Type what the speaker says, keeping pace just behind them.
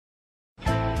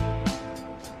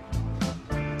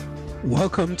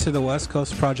Welcome to the West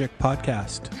Coast Project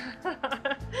podcast.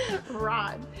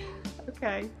 Right.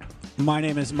 Okay. My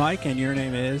name is Mike, and your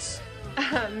name is?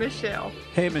 Michelle.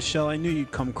 Hey, Michelle, I knew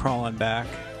you'd come crawling back.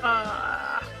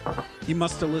 You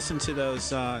must have listened to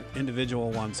those individual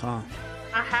ones, huh?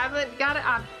 I haven't got it.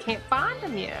 I can't find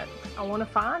them yet. I want to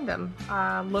find them.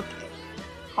 I look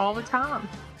all the time.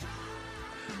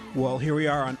 Well, here we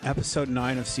are on episode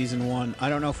 9 of season 1. I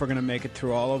don't know if we're going to make it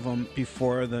through all of them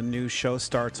before the new show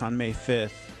starts on May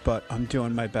 5th, but I'm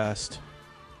doing my best.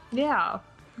 Yeah.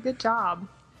 Good job.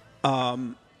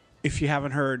 If you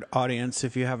haven't heard, audience,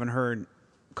 if you haven't heard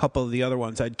a couple of the other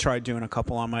ones, I tried doing a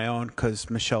couple on my own because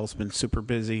Michelle's been super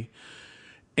busy.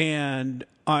 And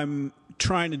I'm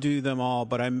trying to do them all,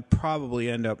 but I'm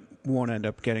probably won't end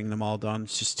up getting them all done.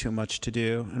 It's just too much to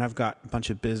do. And I've got a bunch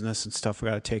of business and stuff I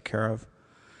got to take care of.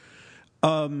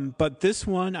 But this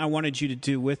one I wanted you to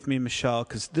do with me, Michelle,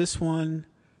 because this one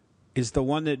is the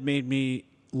one that made me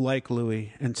like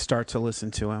Louis and start to listen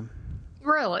to him.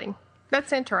 Really?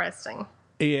 That's interesting.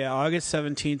 Yeah, August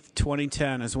 17th,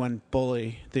 2010 is when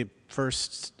Bully, the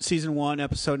first season 1,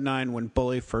 episode 9, when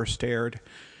Bully first aired.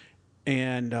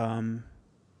 And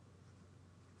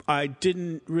I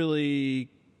didn't really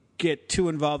get too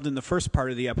involved in the first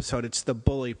part of the episode. It's the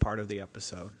Bully part of the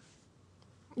episode.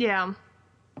 Yeah.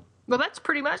 Well, that's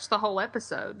pretty much the whole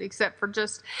episode, except for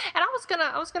just. And I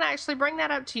was gonna actually bring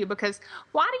that up to you because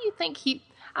why do you think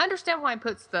I understand why he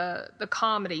puts the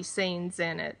comedy scenes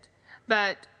in it,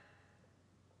 but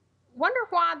wonder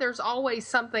why there's always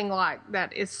something like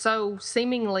that is so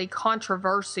seemingly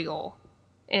controversial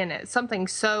in it. Something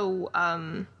so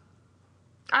I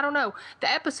don't know. The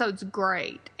episode's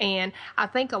great, and I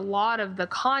think a lot of the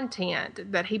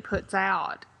content that he puts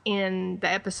out in the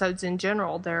episodes in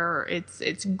general,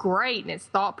 it's great and it's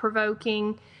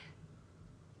thought-provoking.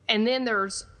 And then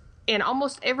there's, in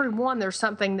almost every one, there's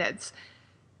something that's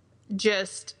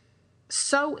just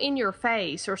so in your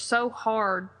face or so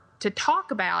hard to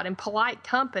talk about in polite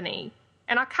company.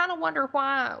 And I kind of wonder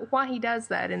why he does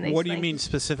that in these What do you things. mean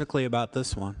specifically about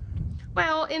this one?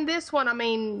 Well, in this one, I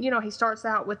mean, he starts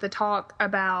out with the talk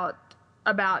about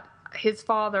his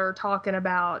father talking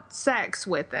about sex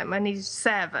with him, and he's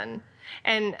 7,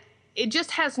 and it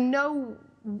just has no,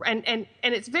 and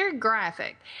it's very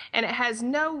graphic, and it has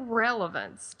no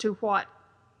relevance to what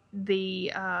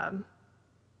the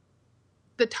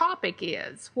topic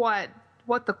is, what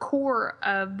the core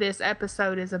of this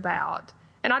episode is about.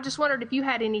 And I just wondered if you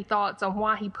had any thoughts on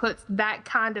why he puts that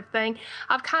kind of thing.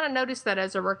 I've kind of noticed that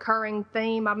as a recurring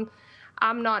theme.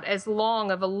 I'm not as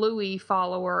long of a Louis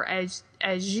follower as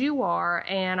you are,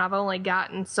 and I've only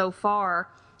gotten so far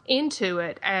into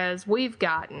it as we've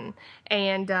gotten.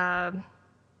 And I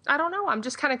don't know. I'm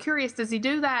just kind of curious. Does he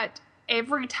do that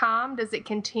every time? Does it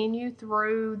continue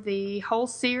through the whole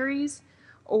series?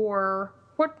 Or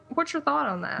what's your thought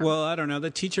on that? Well, I don't know. The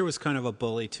teacher was kind of a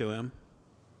bully to him.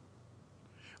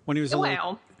 When he was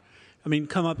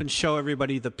come up and show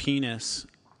everybody the penis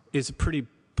is a pretty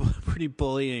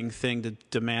bullying thing to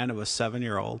demand of a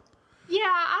 7-year-old. Yeah,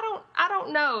 I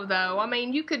don't know though. I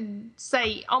mean, you could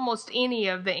say almost any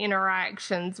of the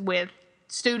interactions with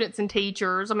students and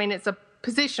teachers. I mean, it's a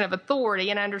position of authority,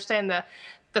 and I understand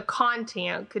the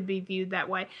content could be viewed that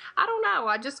way. I don't know.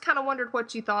 I just kind of wondered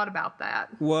what you thought about that.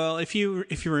 Well, if you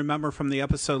remember from the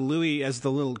episode, Louis as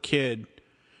the little kid,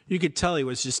 you could tell he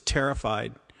was just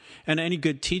terrified. And any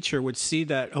good teacher would see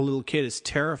that a little kid is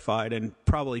terrified and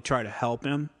probably try to help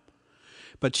him.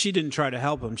 But she didn't try to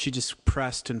help him. She just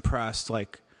pressed and pressed,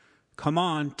 like, come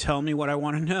on, tell me what I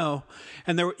want to know.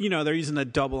 And they're using the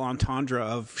double entendre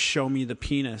of show me the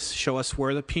penis. Show us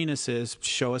where the penis is.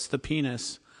 Show us the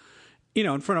penis.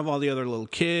 In front of all the other little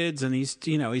kids. And he's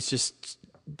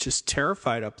just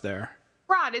terrified up there.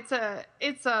 Right. It's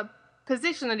a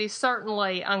position that is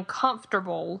certainly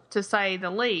uncomfortable, to say the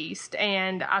least,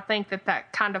 and I think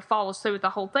that kind of follows through with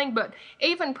the whole thing. But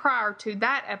even prior to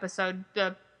that episode,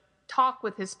 the talk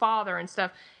with his father and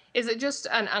stuff, is it just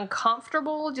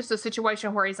just a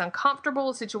situation where he's uncomfortable,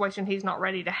 a situation he's not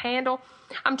ready to handle?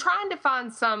 I'm trying to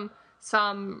find some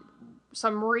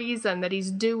reason that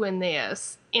he's doing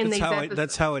this in these episodes.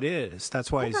 That's how it is. That's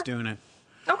why he's doing it.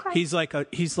 Okay.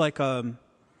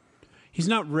 He's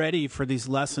not ready for these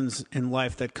lessons in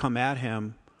life that come at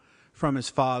him from his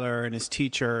father and his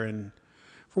teacher, and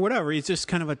for whatever. He's just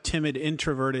kind of a timid,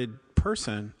 introverted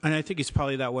person, and I think he's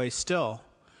probably that way still.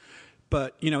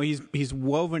 But he's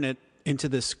woven it into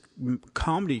this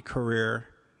comedy career.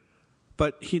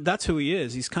 But that's who he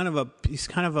is. He's kind of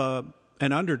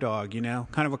an underdog,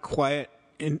 kind of a quiet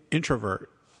introvert.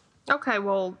 Okay,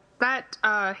 well,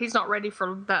 that he's not ready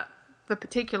for the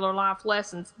particular life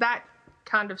lessons. That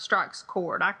kind of strikes a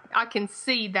chord. I can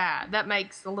see that. That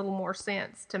makes a little more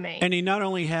sense to me. And he not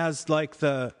only has like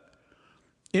the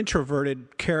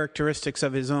introverted characteristics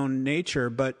of his own nature,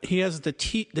 but he has the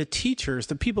teachers,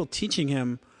 the people teaching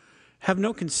him, have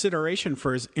no consideration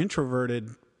for his introverted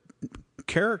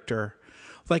character.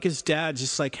 Like his dad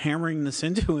just like hammering this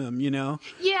into him, you know?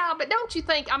 Yeah, but don't you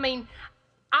think, I mean,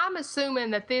 I'm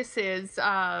assuming that this is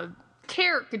a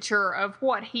caricature of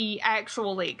what he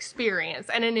actually experienced,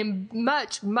 and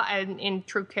in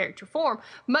true character form,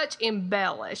 much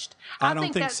embellished. I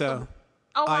don't think so.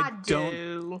 I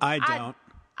do. I don't.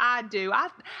 I do. I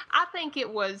think it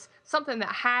was something that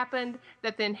happened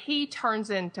that then he turns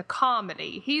into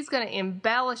comedy. He's going to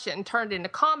embellish it and turn it into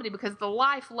comedy because the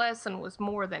life lesson was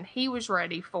more than he was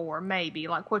ready for, maybe,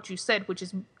 like what you said, which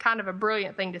is kind of a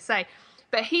brilliant thing to say.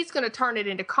 But he's going to turn it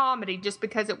into comedy just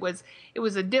because it was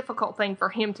a difficult thing for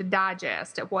him to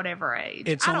digest at whatever age.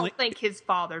 I don't think his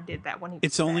father did that when he was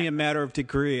It's only a matter of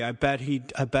degree. I bet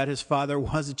his father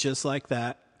was just like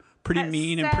that. Pretty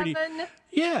mean and pretty.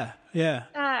 Yeah.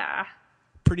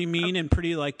 Pretty mean and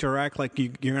pretty like direct. Like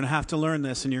you're going to have to learn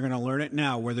this, and you're going to learn it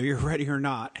now, whether you're ready or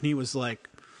not. And he was like,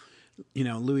 you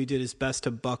know, Louis did his best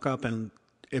to buck up and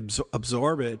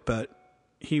absorb it, but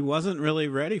he wasn't really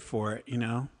ready for it. You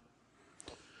know.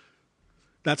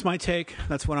 That's my take.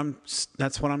 That's what I'm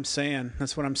saying.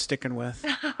 That's what I'm sticking with.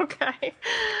 Okay.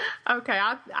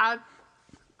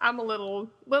 I'm a little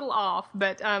off,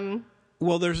 but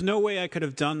Well, there's no way I could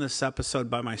have done this episode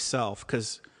by myself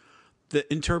because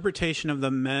the interpretation of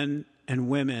the men and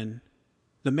women,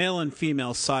 the male and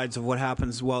female sides of what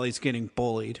happens while he's getting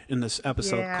bullied in this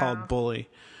episode called Bully.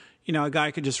 You know, a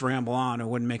guy could just ramble on. It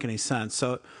wouldn't make any sense.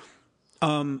 So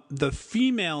the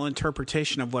female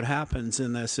interpretation of what happens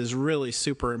in this is really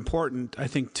super important, I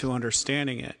think, to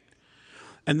understanding it.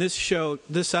 And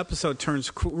this episode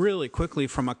turns really quickly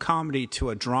from a comedy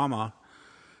to a drama,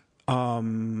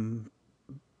 and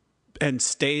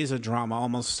stays a drama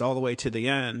almost all the way to the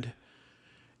end.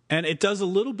 And it does a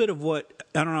little bit of what,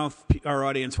 I don't know if our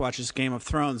audience watches Game of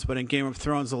Thrones, but in Game of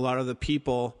Thrones, a lot of the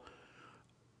people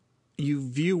you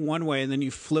view one way and then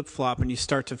you flip-flop and you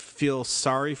start to feel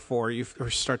sorry for you or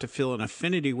start to feel an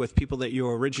affinity with people that you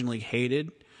originally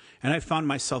hated. And I found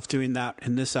myself doing that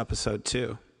in this episode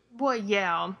too. Well,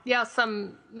 yeah,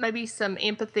 maybe some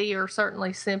empathy or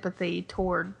certainly sympathy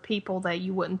toward people that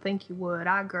you wouldn't think you would.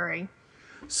 I agree.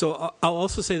 So I'll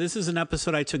also say this is an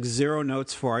episode I took 0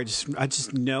 notes for. I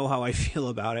just know how I feel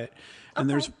about it. And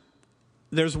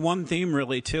there's one theme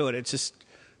really to it. It's just,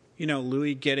 you know,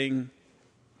 Louis getting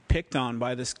picked on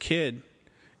by this kid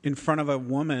in front of a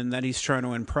woman that he's trying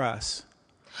to impress.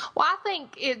 Well, I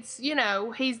think it's, you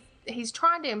know, he's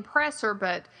trying to impress her,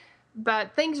 but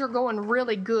things are going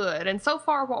really good. And so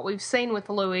far what we've seen with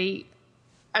Louis,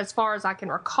 as far as I can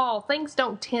recall, things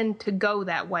don't tend to go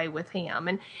that way with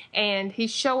him. And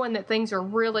he's showing that things are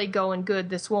really going good.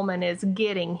 This woman is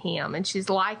getting him, and she's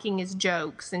liking his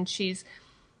jokes, and he's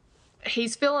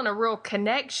feeling a real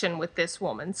connection with this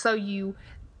woman. So you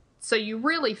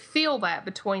really feel that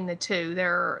between the two.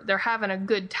 They're having a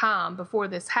good time before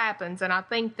this happens. And I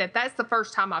think that that's the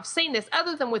first time I've seen this,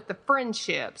 other than with the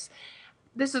friendships.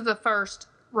 This is the first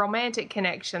romantic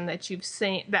connection that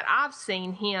I've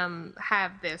seen him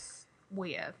have this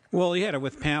with. Well, he had it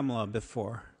with Pamela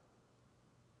before.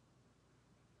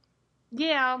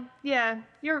 Yeah,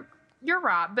 you're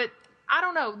right, but I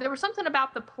don't know. There was something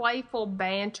about the playful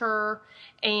banter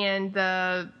and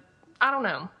I don't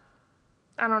know.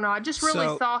 I just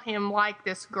really saw him like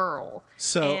this girl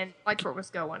and liked where it was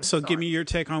going. So give me your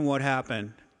take on what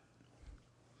happened.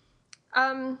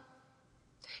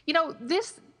 You know,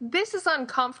 this is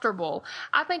uncomfortable.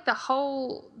 I think the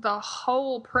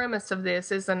whole premise of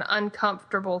this is an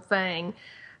uncomfortable thing.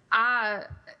 The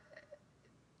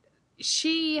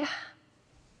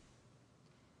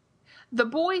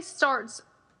boy's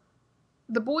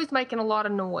making a lot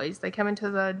of noise. They come into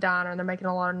the diner and they're making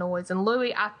a lot of noise. And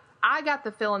Louis, I got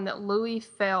the feeling that Louis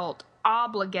felt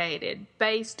obligated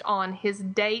based on his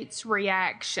date's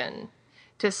reaction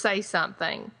to say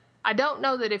something. I don't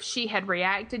know that if she had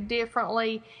reacted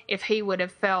differently, if he would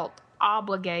have felt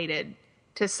obligated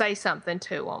to say something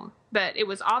to him. But it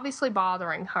was obviously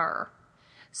bothering her.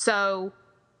 So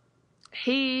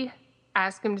he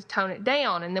asked him to tone it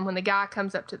down. And then when the guy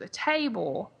comes up to the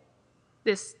table,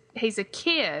 he's a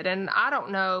kid. And I don't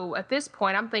know, at this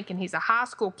point, I'm thinking he's a high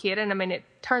school kid. And I mean, it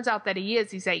turns out that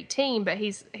he's 18, but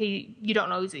you don't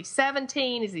know, is he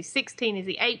 17? Is he 16? Is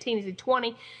he 18? Is he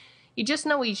 20? You just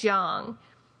know he's young.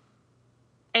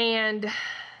 And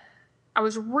I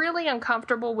was really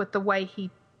uncomfortable with the way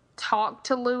he talked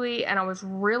to Louis, and I was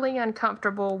really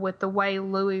uncomfortable with the way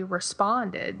Louis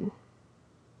responded.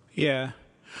 Yeah.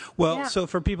 Well, Yeah. so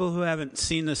for people who haven't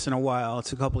seen this in a while,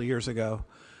 it's a couple of years ago.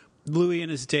 Louis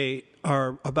and his date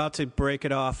are about to break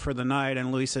it off for the night,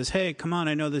 and Louis says, "Hey, come on,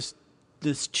 I know this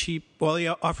cheap." Well, he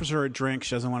offers her a drink.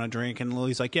 She doesn't want to drink, and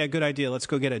Louis like, "Yeah, good idea. Let's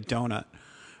go get a donut.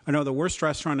 I know the worst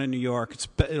restaurant in New York.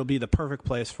 It'll be the perfect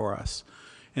place for us."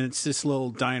 And it's this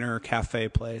little diner cafe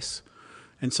place.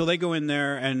 And so they go in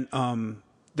there, and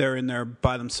they're in there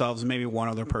by themselves, maybe one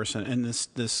other person, and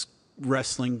this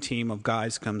wrestling team of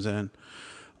guys comes in,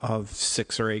 of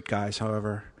 6 or 8 guys,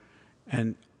 however.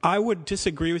 And I would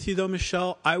disagree with you, though,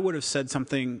 Michelle. I would have said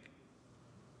something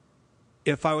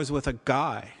if I was with a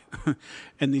guy,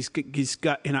 and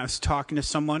and I was talking to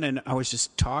someone, and I was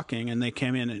just talking, and they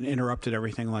came in and interrupted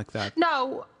everything like that.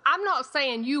 No, I'm not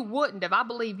saying you wouldn't have. I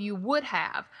believe you would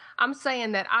have. I'm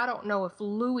saying that I don't know if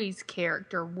Louis'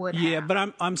 character would have. Yeah,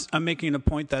 but I'm making a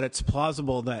point that it's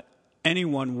plausible that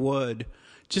anyone would,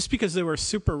 just because they were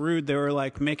super rude. They were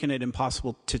like making it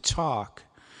impossible to talk.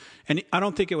 And I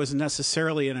don't think it was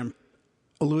necessarily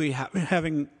Louis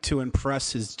having to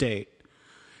impress his date.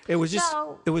 It was just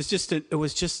No. it was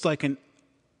just like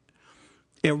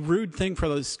a rude thing for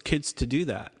those kids to do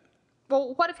that.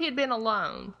 Well, what if he had been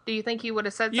alone? Do you think he would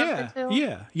have said something to him?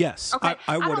 Yeah, yes. Okay.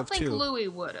 I would don't have think too. Louis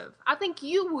would have. I think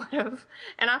you would have,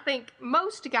 and I think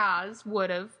most guys would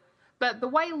have. But the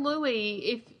way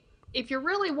Louis, if you're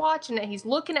really watching it, he's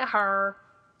looking at her,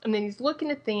 and then he's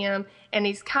looking at them, and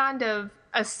he's kind of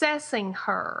assessing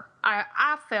her.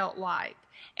 I felt like,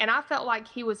 and I felt like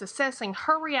he was assessing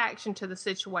her reaction to the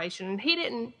situation, and he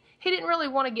didn't really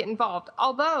want to get involved.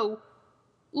 Although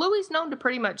Louis is known to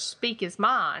pretty much speak his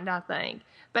mind, I think.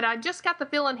 But I just got the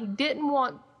feeling he didn't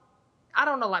want, I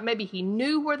don't know, like maybe he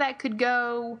knew where that could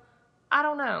go. I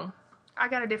don't know. I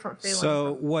got a different feeling.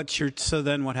 So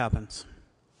then what happens?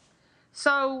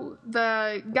 So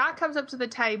the guy comes up to the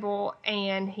table,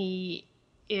 and he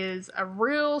is a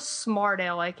real smart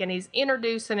aleck, and he's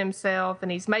introducing himself, and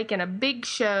he's making a big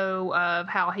show of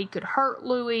how he could hurt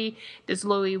Louis. Does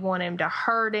Louis want him to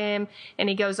hurt him? And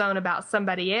he goes on about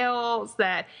somebody else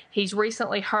that he's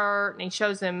recently hurt, and he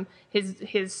shows him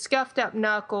his scuffed up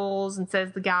knuckles and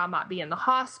says the guy might be in the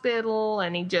hospital,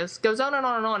 and he just goes on and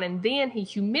on and on. And then he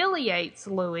humiliates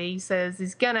Louis. He says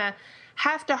he's gonna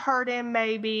have to hurt him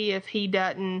maybe if he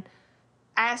doesn't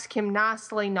ask him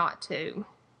nicely not to.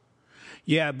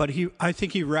 Yeah, but I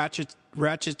think he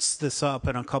ratchets this up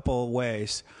in a couple of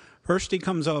ways. First, he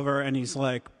comes over and he's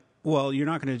like, "Well, you're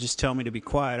not going to just tell me to be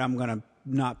quiet. I'm going to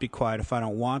not be quiet if I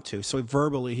don't want to." So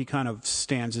verbally, he kind of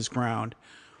stands his ground.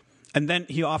 And then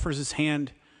he offers his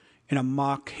hand in a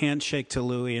mock handshake to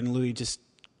Louis, and Louis just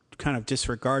kind of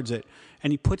disregards it.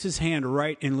 And he puts his hand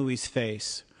right in Louis'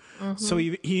 face. Mm-hmm. So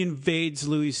he invades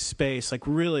Louis' space, like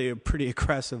really pretty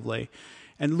aggressively.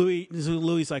 And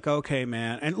Louis like, "Okay,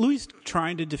 man." And Louis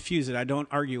trying to diffuse it. I don't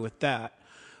argue with that.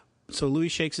 So Louis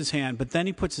shakes his hand, but then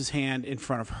he puts his hand in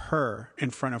front of her, in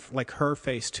front of like her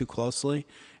face too closely.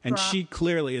 And Right. she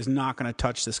clearly is not going to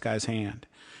touch this guy's hand.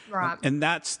 Right. And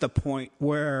that's the point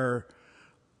where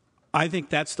I think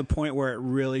that's the point where it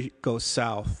really goes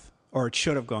south, or it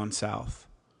should have gone south.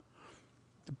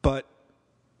 But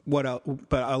what else?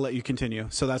 But I'll let you continue.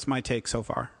 So that's my take so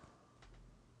far.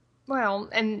 Well,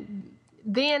 and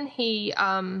then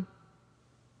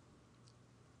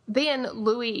then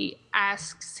Louis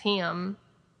asks him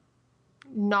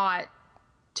not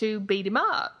to beat him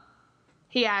up.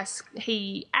 He asked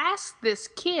this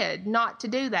kid not to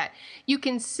do that. You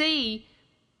can see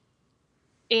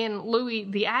in Louis,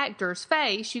 the actor's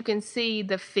face, you can see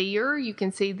the fear, you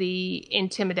can see the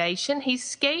intimidation. He's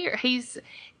scared.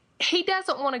 He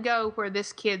doesn't want to go where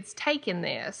this kid's taking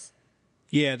this.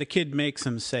 Yeah, the kid makes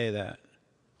him say that.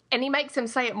 And he makes him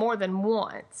say it more than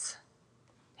once.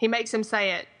 He makes him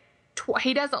say it.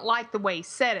 He doesn't like the way he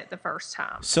said it the first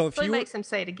time. So he makes him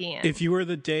say it again. If you were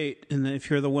the date and if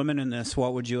you're the woman in this,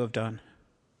 what would you have done?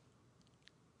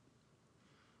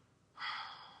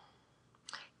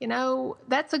 You know,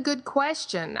 that's a good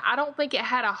question. I don't think it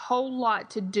had a whole lot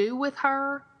to do with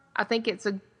her. I think it's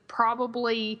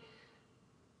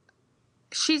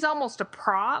she's almost a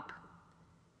prop.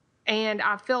 And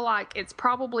I feel like it's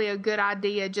probably a good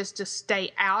idea just to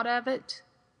stay out of it,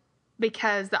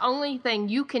 because the only thing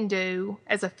you can do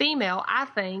as a female, I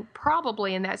think,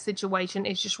 probably in that situation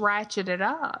is just ratchet it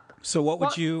up. So what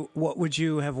would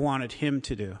you have wanted him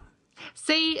to do?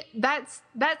 See, that's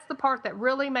the part that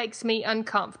really makes me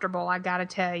uncomfortable, I gotta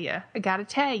tell you.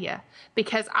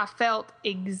 Because I felt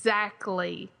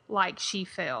exactly like she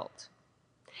felt.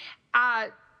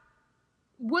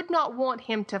 would not want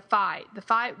him to fight. The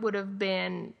fight would have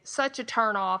been such a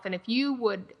turnoff, and if you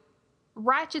would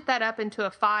ratchet that up into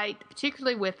a fight,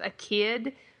 particularly with a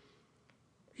kid.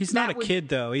 He's not a kid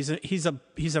though. He's a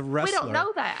wrestler. We don't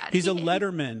know that. He's a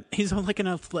letterman. He's like an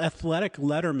athletic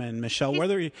letterman, Michelle.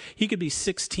 Whether he could be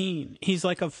 16, he's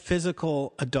like a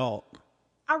physical adult.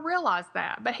 I realize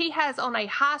that, but he has on a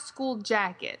high school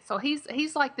jacket, so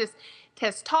he's like this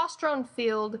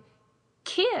testosterone-filled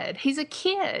kid. He's a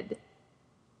kid,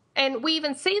 and we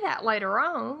even see that later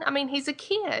on. I mean, he's a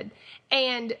kid,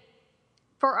 and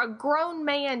for a grown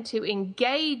man to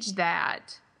engage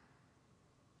that,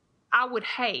 I would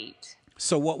hate.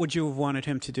 So what would you have wanted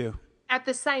him to do? At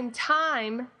the same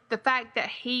time, the fact that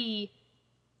he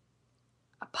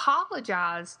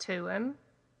apologized to him,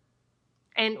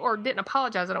 or didn't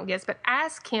apologize, I don't guess, but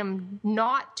asked him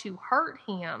not to hurt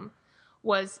him,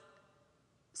 was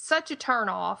such a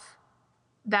turnoff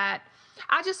that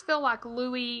I just feel like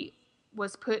Louis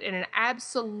was put in an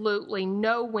absolutely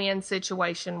no-win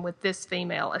situation with this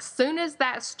female. As soon as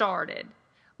that started,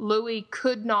 Louis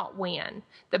could not win.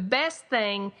 The best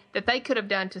thing that they could have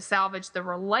done to salvage the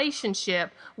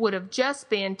relationship would have just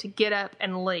been to get up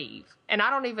and leave. And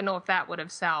I don't even know if that would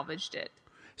have salvaged it.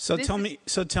 So tell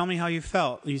me how you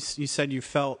felt. You said you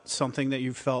felt something that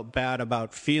you felt bad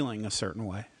about feeling a certain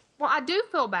way. Well, I do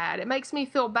feel bad. It makes me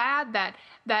feel bad that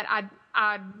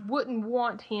I wouldn't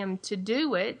want him to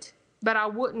do it, but I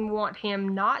wouldn't want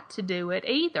him not to do it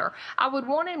either. I would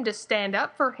want him to stand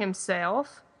up for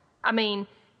himself. I mean,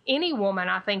 any woman,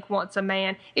 I think, wants a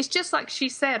man. It's just like she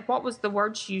said. What was the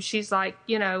word she used? She's like,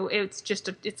 it's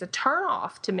a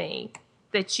turnoff to me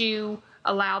that you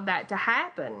allowed that to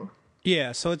happen.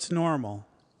 Yeah, so it's normal.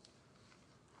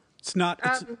 It's not.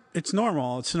 It's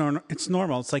normal. It's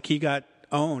normal. It's like he got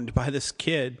owned by this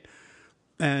kid,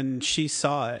 and she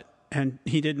saw it, and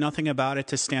he did nothing about it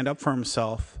to stand up for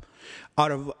himself, out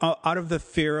of the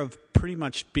fear of pretty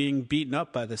much being beaten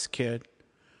up by this kid.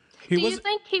 Do you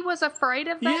think he was afraid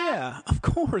of that? Yeah, of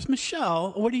course,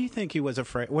 Michelle. What do you think he was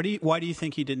afraid? Why do you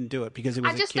think he didn't do it? Because he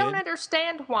was a kid? I just don't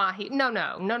understand why he. No.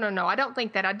 I don't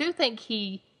think that. I do think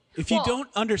he. If you don't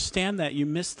understand that, you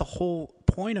miss the whole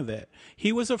point of it.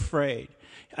 He was afraid.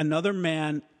 Another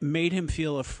man made him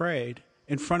feel afraid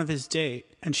in front of his date,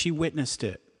 and she witnessed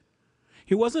it.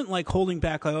 He wasn't like holding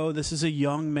back, oh, this is a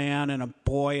young man and a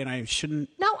boy, and I shouldn't.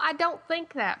 No, I don't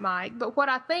think that, Mike. But what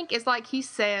I think is, like he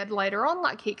said later on,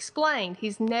 like he explained,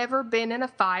 he's never been in a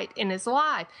fight in his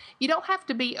life. You don't have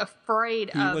to be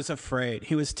afraid of. He was afraid.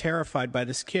 He was terrified by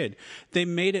this kid. They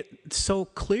made it so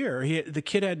clear. The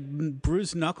kid had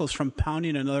bruised knuckles from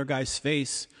pounding another guy's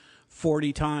face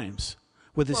 40 times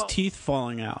with his teeth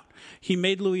falling out. He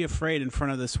made Louis afraid in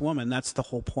front of this woman. That's the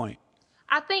whole point.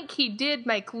 I think he did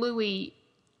make Louis.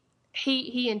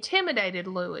 He intimidated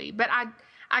Louis, but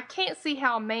I can't see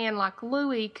how a man like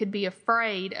Louis could be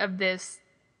afraid of this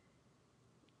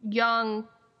young.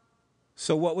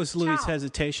 So what was Louis'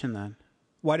 hesitation then?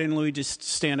 Why didn't Louis just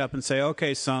stand up and say,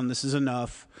 okay, son, this is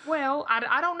enough? Well,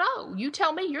 I don't know. You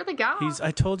tell me. You're the guy.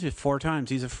 I told you 4 times.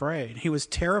 He's afraid. He was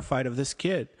terrified of this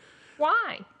kid.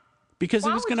 Why? Because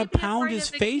he was going to pound his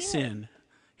face in.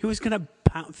 He was going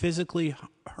to physically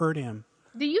hurt him.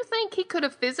 Do you think he could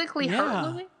have physically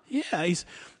hurt Louis? Yeah.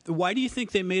 Why do you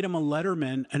think they made him a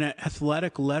letterman, an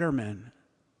athletic letterman?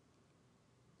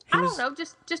 I don't know,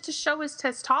 just to show his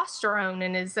testosterone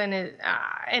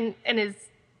and his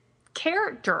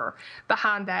character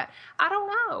behind that. I don't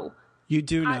know. You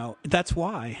do know. That's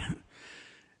why.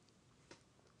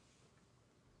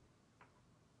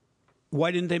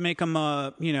 Why didn't they make him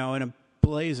in a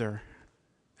blazer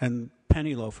and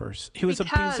penny loafers? He was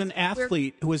an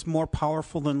athlete who was more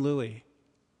powerful than Louis.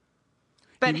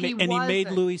 But he made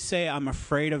Louis say, "I'm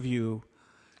afraid of you."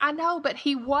 I know, but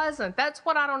he wasn't. That's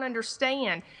what I don't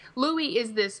understand. Louis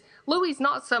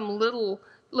not some little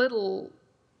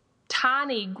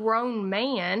tiny grown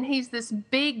man. He's this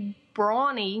big,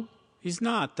 brawny. He's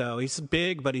not, though. He's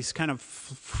big, but he's kind of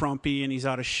frumpy and he's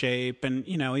out of shape. And,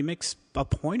 he makes a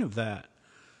point of that.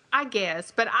 I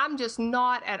guess, but I'm just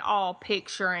not at all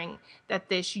picturing that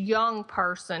this young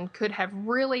person could have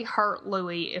really hurt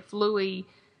Louis if Louis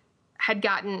had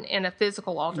gotten in a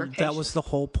physical altercation. That was the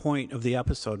whole point of the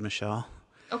episode, Michelle.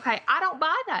 Okay, I don't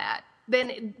buy that.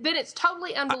 Then it's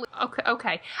totally unbelievable.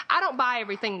 Okay, I don't buy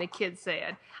everything the kid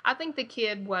said. I think the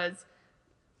kid was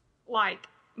like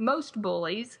most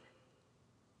bullies.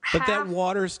 But that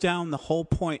waters down the whole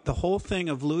point. The whole thing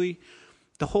of Louis.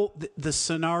 The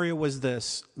scenario was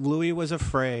this: Louis was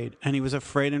afraid, and he was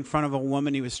afraid in front of a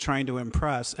woman he was trying to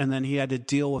impress, and then he had to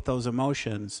deal with those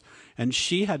emotions, and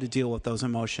she had to deal with those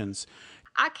emotions.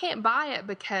 I can't buy it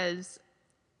because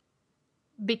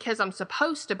because I'm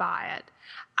supposed to buy it.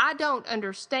 I don't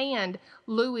understand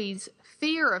Louis's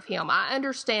fear of him. I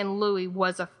understand Louis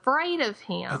was afraid of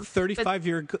him. A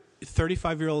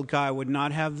 35-year-old guy would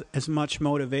not have as much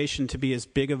motivation to be as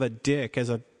big of a dick as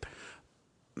a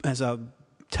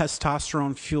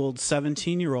testosterone-fueled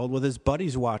 17-year-old with his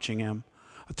buddies watching him.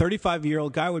 A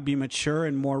 35-year-old guy would be mature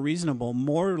and more reasonable,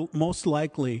 most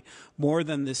likely more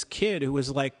than this kid who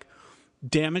was like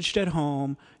damaged at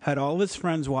home, had all of his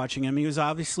friends watching him. He was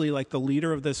obviously like the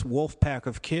leader of this wolf pack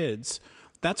of kids.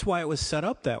 That's why it was set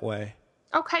up that way.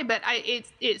 Okay, but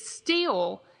it's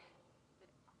still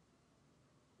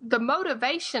the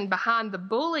motivation behind the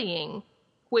bullying,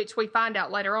 which we find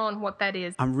out later on what that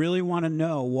is. I really want to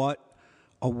know what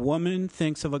a woman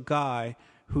thinks of a guy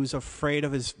who's afraid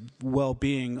of his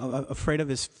well-being, afraid of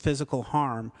his physical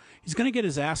harm. He's going to get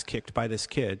his ass kicked by this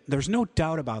kid. There's no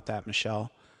doubt about that,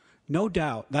 Michelle. No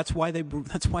doubt. That's why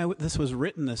this was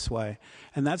written this way.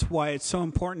 And that's why it's so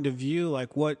important to view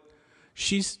like what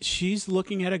she's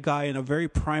looking at a guy in a very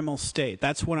primal state.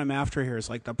 That's what I'm after here, is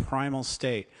like the primal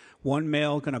state. One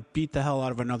male going to beat the hell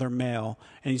out of another male,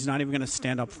 and he's not even going to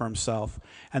stand up for himself.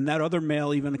 And that other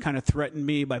male even kind of threatened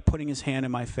me by putting his hand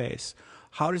in my face.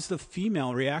 How does the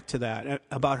female react to that,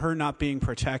 about her not being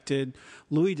protected?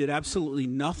 Louis did absolutely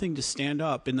nothing to stand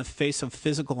up in the face of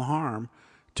physical harm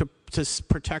to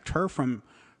protect her from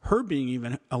her being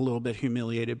even a little bit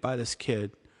humiliated by this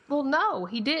kid. Well, no,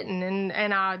 he didn't.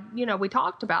 And I, we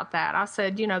talked about that. I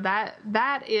said,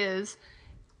 that is,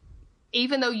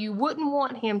 even though you wouldn't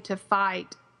want him to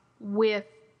fight with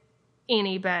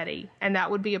anybody, and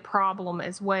that would be a problem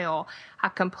as well, I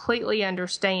completely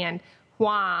understand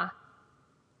why.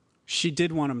 She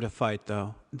did want him to fight,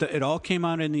 though. It all came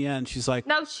out in the end. She's like,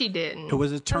 no, she didn't. It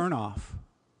was a turnoff.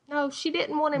 No, she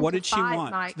didn't want him to fight. What did she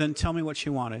want? Mike. Then tell me what she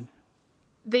wanted.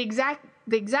 The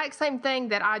exact same thing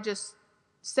that I just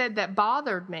said that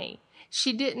bothered me.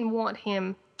 She didn't want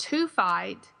him to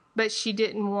fight, but she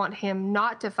didn't want him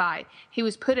not to fight. He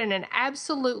was put in an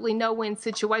absolutely no-win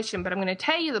situation. But I'm going to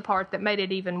tell you the part that made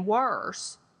it even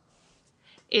worse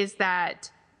is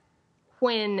that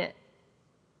when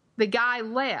the guy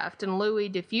left and Louis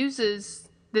diffuses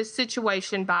this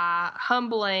situation by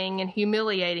humbling and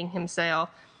humiliating himself,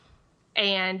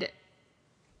 and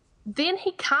then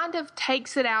he kind of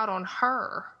takes it out on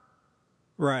her.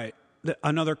 Right.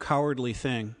 Another cowardly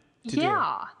thing to do.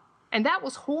 Yeah. And that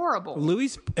was horrible.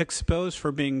 Louis exposed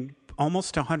for being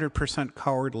almost 100%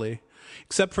 cowardly,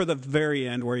 except for the very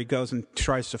end where he goes and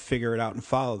tries to figure it out and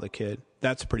follow the kid.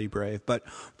 That's pretty brave. But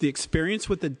the experience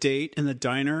with the date in the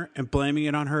diner and blaming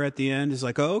it on her at the end is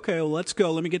like, oh, okay, well, let's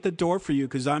go. Let me get the door for you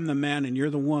because I'm the man and you're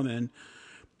the woman.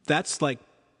 That's like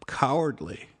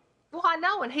cowardly. Well, I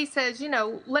know. And he says,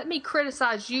 let me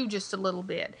criticize you just a little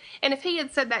bit. And if he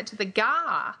had said that to the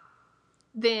guy,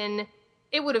 then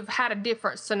it would have had a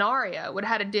different scenario. It would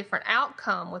have had a different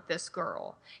outcome with this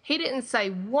girl. He didn't say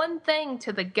one thing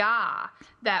to the guy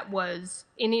that was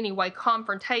in any way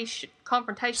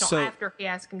confrontational after he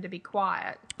asked him to be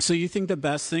quiet. So you think the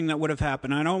best thing that would have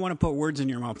happened, I don't want to put words in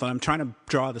your mouth, but I'm trying to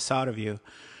draw this out of you,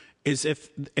 is if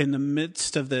in the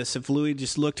midst of this, if Louis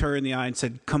just looked her in the eye and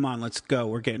said, come on, let's go,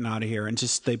 we're getting out of here, and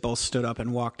just they both stood up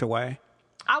and walked away?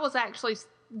 I was actually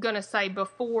going to say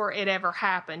before it ever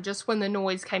happened, just when the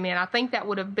noise came in. I think that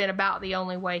would have been about the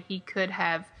only way he could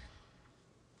have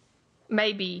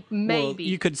maybe. Well,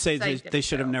 you could say they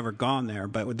should have never gone there,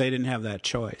 but they didn't have that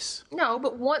choice. No,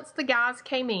 but once the guys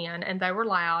came in and they were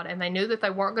loud and they knew that they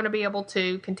weren't going to be able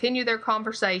to continue their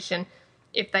conversation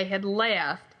if they had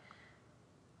left,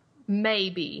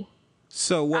 maybe.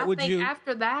 So what would you...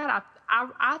 After that,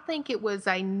 I think it was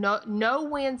a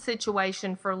no-win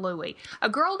situation for Louis. A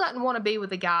girl doesn't want to be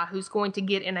with a guy who's going to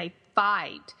get in a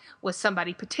fight with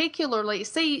somebody, particularly...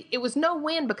 See, it was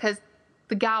no-win because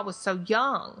the guy was so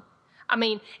young. I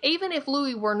mean, even if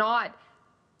Louis were not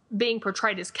being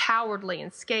portrayed as cowardly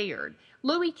and scared,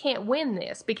 Louis can't win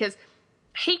this because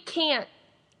he can't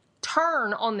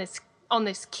turn on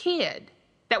this kid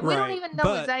that we don't even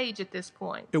know his age at this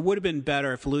point. It would have been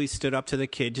better if Louis stood up to the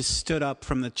kid, just stood up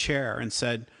from the chair and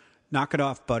said, knock it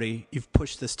off, buddy. You've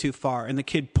pushed this too far. And the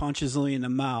kid punches Louis in the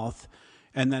mouth,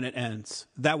 and then it ends.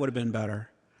 That would have been better.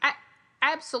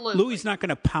 Absolutely. Louis not going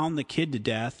to pound the kid to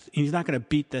death. He's not going to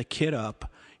beat the kid up.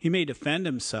 He may defend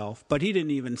himself, but he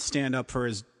didn't even stand up for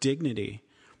his dignity.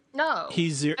 No.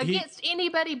 Against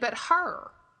anybody but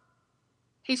her.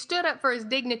 He stood up for his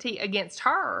dignity against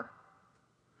her.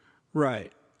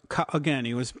 Right. Again,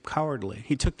 he was cowardly.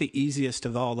 He took the easiest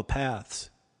of all the paths.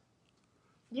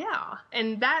 Yeah,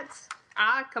 and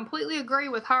I completely agree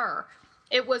with her.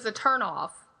 It was a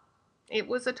turnoff. It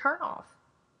was a turnoff.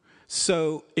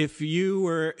 So if you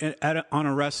were on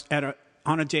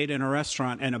a date in a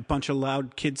restaurant and a bunch of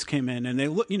loud kids came in and they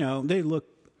look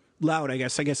loud, I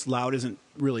guess loud isn't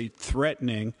really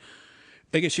threatening.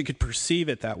 I guess you could perceive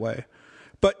it that way.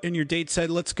 But and your date said,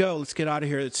 "Let's go, let's get out of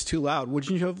here. It's too loud."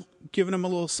 Wouldn't you have given him a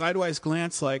little sidewise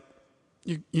glance, like,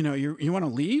 you want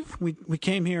to leave? We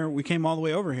came here. We came all the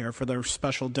way over here for their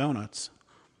special donuts.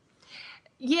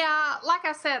 Yeah, like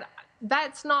I said,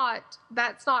 that's not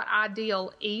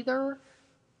ideal either.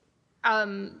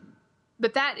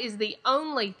 But that is the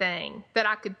only thing that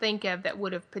I could think of that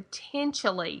would have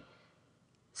potentially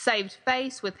saved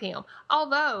face with him.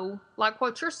 Although, like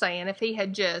what you're saying, if he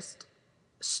had just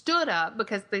stood up,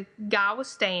 because the guy was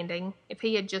standing, if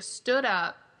he had just stood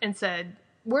up and said,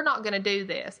 "We're not going to do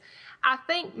this," I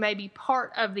think maybe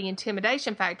part of the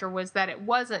intimidation factor was that it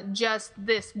wasn't just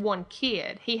this one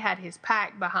kid. He had his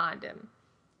pack behind him.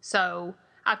 So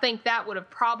I think that would have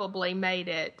probably made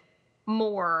it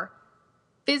more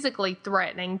physically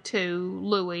threatening to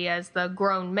Louis as the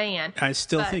grown man. I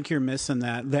still think you're missing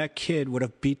that. That kid would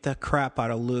have beat the crap out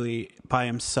of Louis by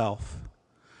himself.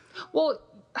 Well,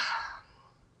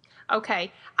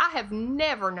 okay, I have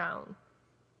never known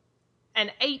an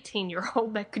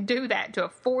 18-year-old that could do that to a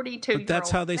 42-year-old. But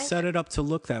that's how they set it up to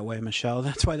look that way, Michelle.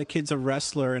 That's why the kid's a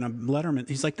wrestler and a letterman.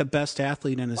 He's like the best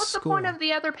athlete in his school. What's the point of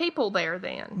the other people there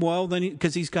then? Well, then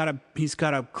because he's got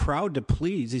a crowd to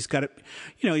please. He's got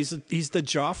he's the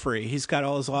Joffrey. He's got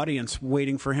all his audience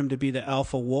waiting for him to be the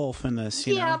alpha wolf in this.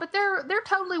 You know? But they're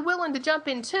totally willing to jump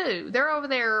in too. They're over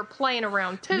there playing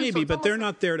around too. Maybe, but they're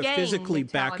not there to physically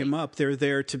mentality. back him up. They're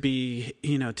there to be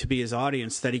his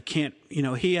audience. That he can't.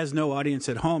 He has no audience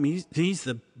at home. He's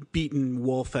the beaten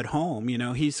wolf at home.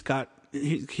 He's got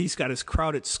his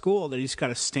crowd at school that he's got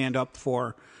to stand up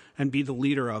for and be the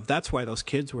leader of. That's why those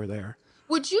kids were there.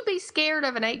 Would you be scared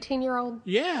of an 18-year-old?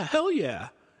 Yeah, hell yeah.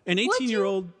 An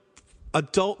 18-year-old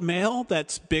adult male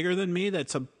that's bigger than me,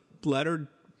 that's a lettered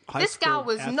high school This guy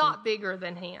was athlete. not bigger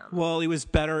than him. Well, he was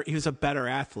better. He was a better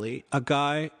athlete. A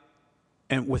guy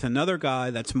and with another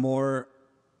guy that's more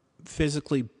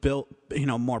physically built,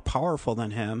 more powerful than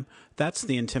him. That's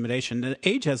the intimidation. The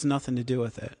age has nothing to do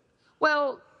with it.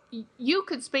 Well, you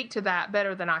could speak to that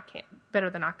better than I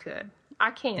could. I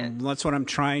can't. Well, that's what I'm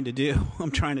trying to do. I'm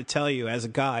trying to tell you as a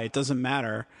guy, it doesn't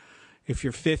matter if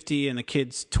you're 50 and the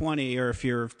kid's 20, or if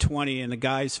you're 20 and the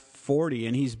guy's 40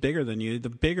 and he's bigger than you.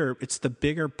 It's the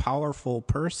bigger, powerful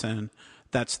person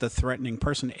that's the threatening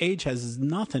person. Age has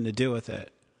nothing to do with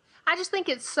it. I just think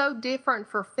it's so different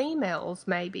for females,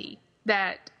 maybe,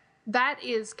 that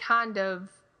is kind of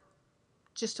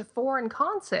just a foreign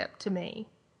concept to me.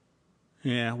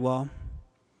 Yeah, well,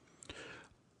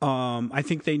 I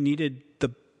think they needed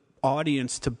the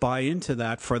audience to buy into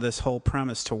that for this whole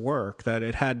premise to work, that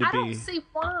it had to be. I don't see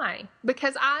why,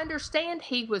 because I understand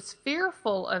he was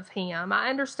fearful of him. I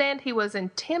understand he was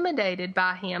intimidated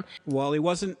by him. Well, he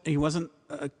wasn't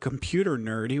a computer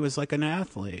nerd. He was like an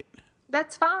athlete.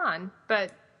 That's fine,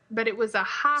 but it was a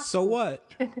high school. So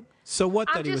what? So what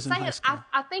that he was in high school?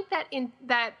 I think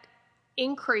that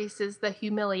increases the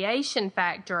humiliation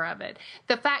factor of it.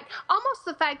 Almost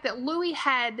the fact that Louis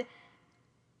had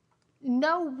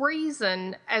no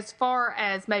reason, as far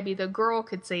as maybe the girl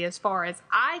could see, as far as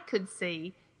I could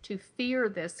see, to fear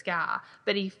this guy,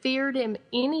 but he feared him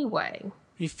anyway.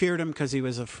 He feared him because he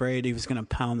was afraid he was going to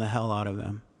pound the hell out of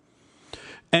him.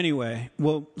 Anyway,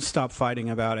 we'll stop fighting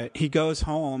about it. He goes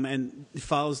home and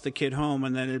follows the kid home,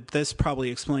 and then this probably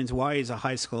explains why he's a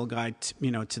high school guy.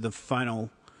 To the final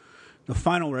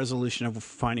resolution of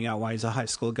finding out why he's a high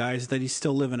school guy is that he's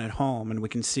still living at home, and we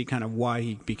can see kind of why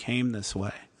he became this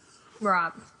way.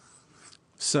 Right.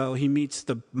 So he meets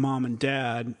the mom and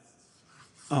dad.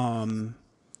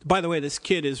 By the way, this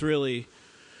kid is really.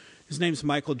 His name's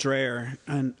Michael Dreyer,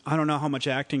 and I don't know how much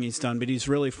acting he's done, but he's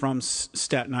really from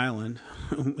Staten Island.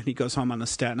 He goes home on the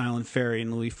Staten Island ferry,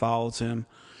 and Louis follows him.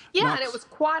 Yeah, and it was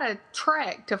quite a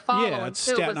trek to follow him, it's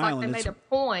too. Staten It was like Island. they made a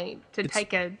point to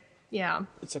take a,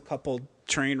 It's a couple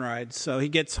train rides. So he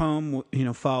gets home,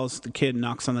 follows the kid,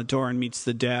 knocks on the door, and meets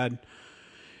the dad.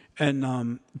 And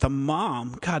the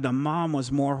mom was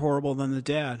more horrible than the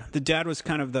dad. The dad was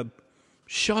kind of the,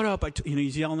 shut up,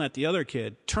 he's yelling at the other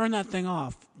kid, turn that thing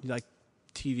off, like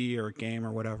TV or a game or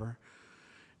whatever,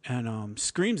 and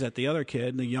screams at the other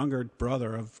kid, the younger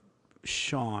brother of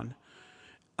Sean.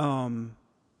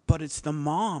 But it's the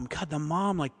mom. God, the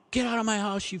mom, like, get out of my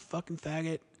house, you fucking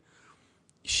faggot.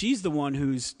 She's the one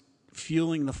who's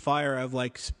fueling the fire of,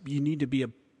 like, you need to be a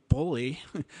bully.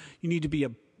 You need to be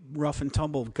a rough and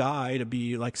tumble guy to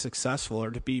be, like, successful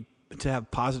or to have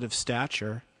positive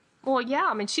stature. Well, yeah,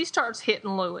 I mean, she starts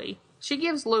hitting Louis. She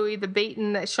gives Louis the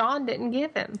beating that Sean didn't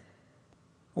give him.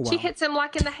 Wow. She hits him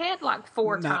like in the head like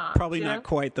 4 times. Probably not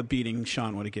quite the beating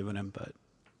Sean would have given him, but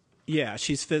yeah,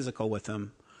 she's physical with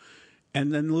him.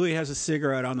 And then Louis has a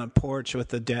cigarette on the porch with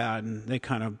the dad, and they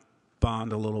kind of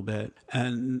bond a little bit.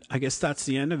 And I guess that's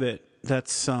the end of it.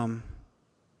 That's, they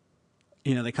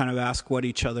kind of ask what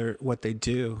they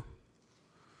do.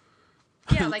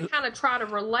 Yeah, they kind of try to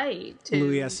relate to...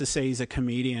 Louis has to say he's a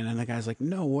comedian, and the guy's like,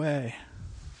 no way.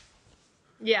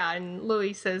 Yeah, and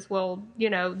Louis says, well,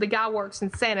 the guy works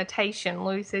in sanitation.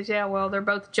 Louis says, yeah, well, they're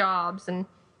both jobs. And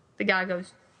the guy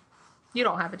goes, you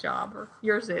don't have a job, or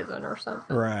yours isn't, or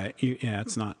something. Right.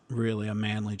 It's not really a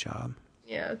manly job.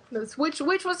 Yeah, which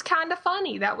was kind of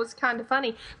funny. That was kind of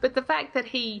funny. But the fact that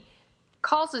he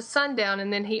calls his son down,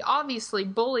 and then he obviously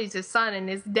bullies his son, and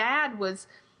his dad was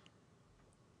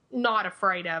not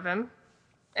afraid of him.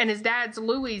 And his dad's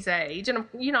Louis' age. And,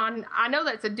 I know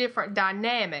that's a different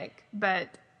dynamic, but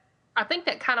I think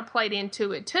that kind of played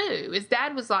into it, too. His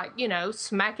dad was like,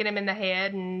 smacking him in the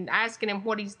head and asking him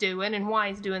what he's doing and why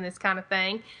he's doing this kind of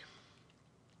thing.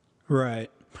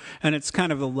 Right. And it's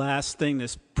kind of the last thing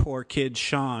this poor kid,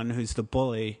 Sean, who's the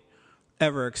bully,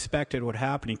 ever expected would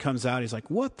happen. He comes out, he's like,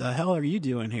 what the hell are you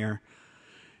doing here?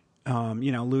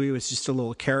 Louis was just a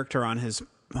little character on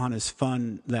his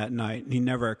fun that night. He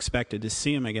never expected to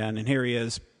see him again, and here he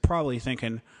is, probably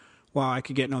thinking, "Wow, I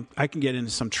could get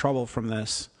into some trouble from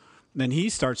this." Then he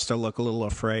starts to look a little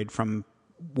afraid from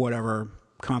whatever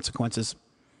consequences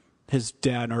his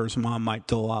dad or his mom might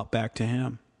dole out back to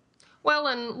him. Well,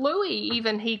 and Louis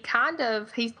even he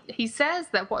says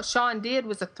that what Sean did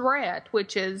was a threat,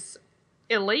 which is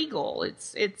illegal.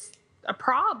 It's a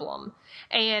problem,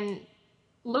 and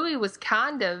Louis was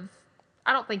kind of.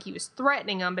 I don't think he was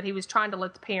threatening them, but he was trying to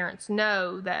let the parents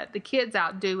know that the kid's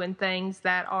out doing things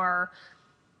that are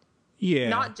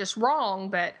not just wrong,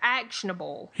 but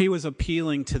actionable. He was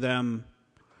appealing to them.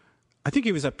 I think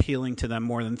he was appealing to them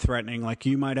more than threatening. Like,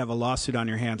 you might have a lawsuit on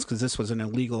your hands because this was an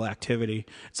illegal activity.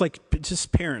 It's like,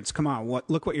 just parents, come on,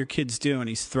 look what your kid's doing.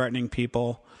 He's threatening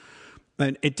people.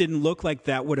 And it didn't look like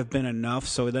that would have been enough.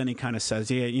 So then he kind of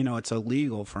says, yeah, it's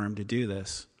illegal for him to do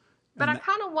this. But I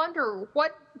kind of wonder,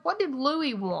 what did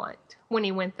Louis want when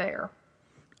he went there?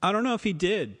 I don't know if he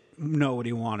did know what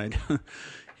he wanted.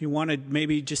 He wanted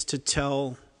maybe just to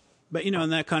tell, but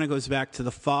and that kind of goes back to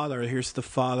the father. Here's the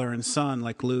father and son,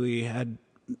 like Louis had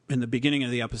in the beginning of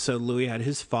the episode. Louis had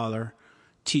his father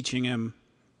teaching him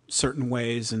certain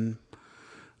ways and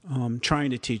trying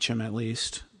to teach him at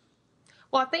least.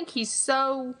 Well, I think he's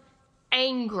so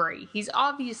angry. He's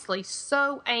obviously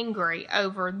so angry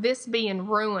over this being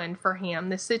ruined for him,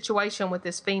 this situation with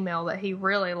this female that he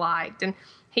really liked. And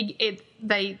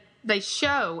they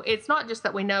show, it's not just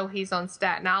that we know he's on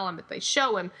Staten Island, but they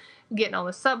show him getting on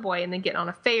the subway and then getting on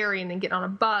a ferry and then getting on a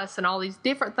bus and all these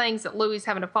different things that Louis is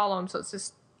having to follow him. So it's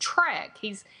this trek.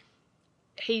 He's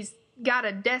got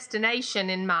a destination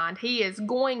in mind. He is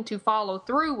going to follow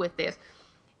through with this.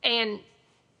 And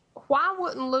why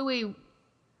wouldn't Louis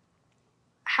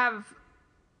have,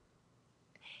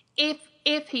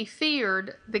 if he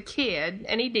feared the kid,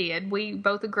 and he did, we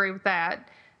both agree with that,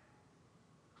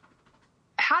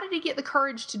 how did he get the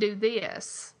courage to do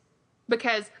this?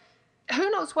 Because who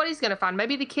knows what he's going to find.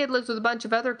 Maybe the kid lives with a bunch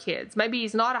of other kids. Maybe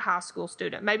he's not a high school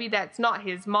student. Maybe that's not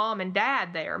his mom and dad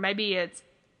there. Maybe it's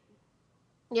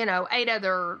 8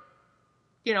 other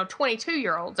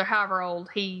 22-year-olds or however old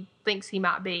he thinks he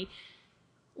might be.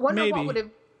 Wonder what would have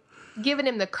given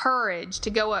him the courage to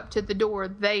go up to the door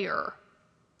there.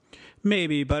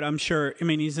 Maybe, but I'm sure. I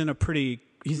mean, he's in a pretty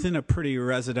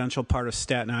residential part of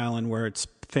Staten Island where it's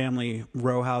family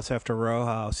row house after row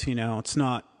house. It's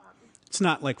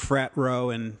not like frat row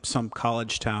in some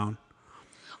college town.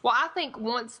 Well, I think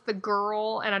once the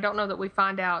girl, and I don't know that we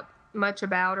find out much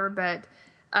about her, but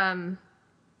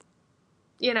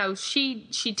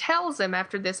she tells him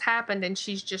after this happened, and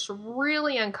she's just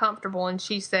really uncomfortable, and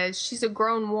she says she's a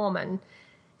grown woman,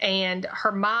 and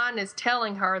her mind is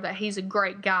telling her that he's a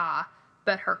great guy,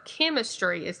 but her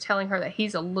chemistry is telling her that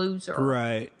he's a loser.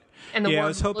 Right. And I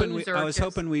was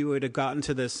hoping we would have gotten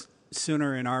to this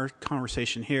sooner in our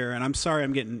conversation here, and I'm sorry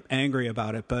I'm getting angry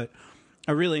about it, but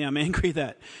I really am angry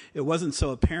that it wasn't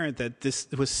so apparent that this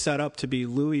was set up to be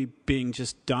Louis being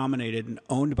just dominated and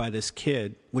owned by this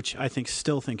kid, which I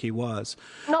still think he was.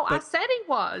 No, I said he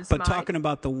was. But Mike. talking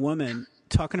about the woman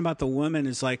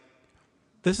is like,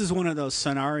 this is one of those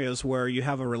scenarios where you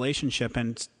have a relationship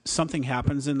and something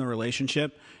happens in the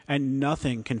relationship and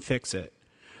nothing can fix it.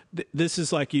 This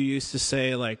is like you used to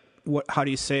say, like, how do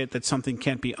you say it, that something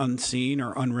can't be unseen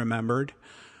or unremembered?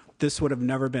 This would have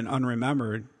never been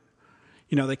unremembered.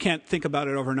 they can't think about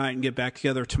it overnight and get back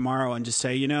together tomorrow and just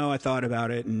say, I thought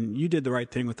about it and you did the right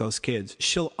thing with those kids.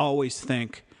 She'll always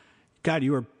think, God,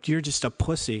 you're just a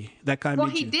pussy. That guy Well,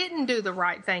 made he you. didn't do the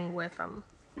right thing with them.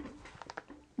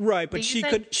 Right, but you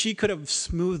think- she could have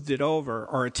smoothed it over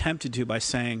or attempted to by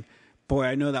saying, boy,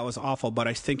 I know that was awful, but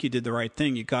I think you did the right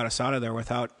thing. You got us out of there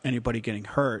without anybody getting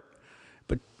hurt.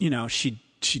 But,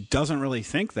 she doesn't really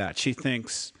think that. She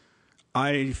thinks,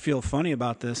 I feel funny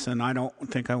about this and I don't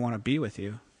think I want to be with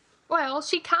you. Well,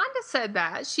 she kind of said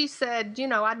that. She said,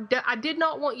 I did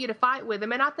not want you to fight with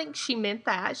him. And I think she meant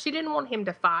that. She didn't want him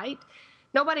to fight.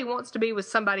 Nobody wants to be with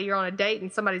somebody you're on a date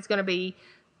and somebody's going to be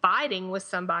fighting with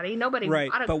somebody. Nobody. Right,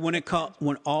 but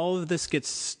when all of this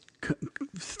gets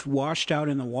washed out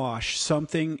in the wash,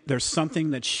 there's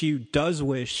something that she does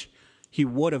wish he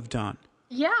would have done.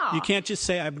 Yeah. You can't just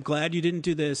say, I'm glad you didn't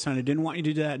do this and I didn't want you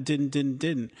to do that.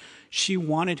 Didn't. She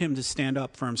wanted him to stand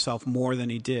up for himself more than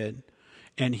he did.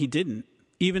 And he didn't.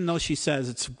 Even though she says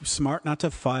it's smart not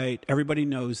to fight. Everybody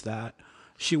knows that.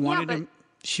 She wanted him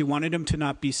to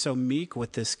not be so meek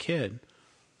with this kid.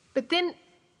 But then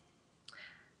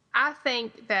I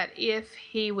think that if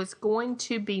he was going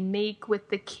to be meek with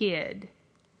the kid,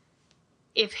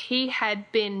 if he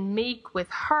had been meek with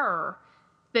her,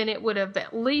 then it would have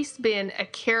at least been a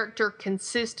character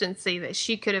consistency that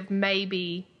she could have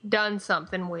maybe done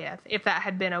something with, if that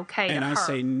had been okay to her. And I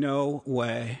say, no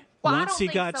way. Well, Once he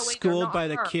got schooled by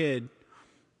the kid,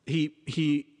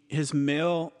 his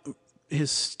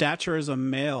stature as a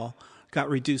male got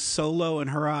reduced so low in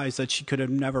her eyes that she could have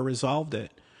never resolved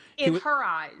it. In her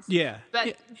eyes. Yeah.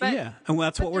 But And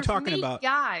that's what we're talking meek about.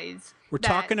 Guys We're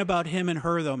talking about him and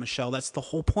her, though, Michelle. That's the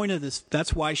whole point of this.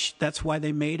 That's why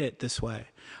they made it this way.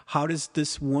 How does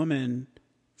this woman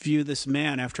view this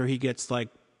man after he gets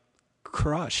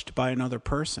crushed by another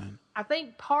person? I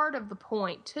think part of the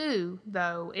point too,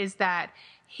 though, is that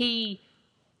he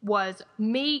was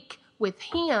meek with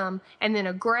him and then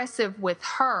aggressive with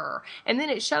her. And then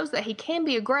it shows that he can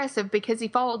be aggressive because he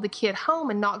followed the kid home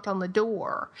and knocked on the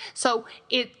door. So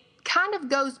it kind of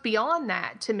goes beyond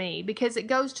that to me, because it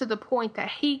goes to the point that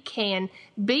he can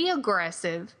be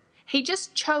aggressive. He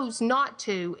just chose not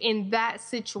to in that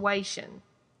situation.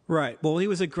 Right. Well, he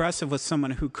was aggressive with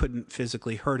someone who couldn't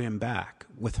physically hurt him back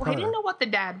with her. He didn't know what the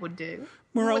dad would do.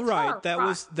 Well, right.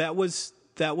 That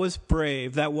was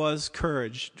brave. That was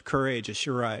courageous.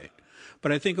 You're right.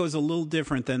 But I think it was a little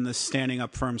different than the standing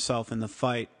up for himself in the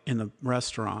fight in the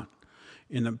restaurant,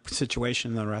 in the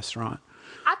situation in the restaurant.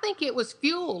 I think it was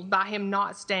fueled by him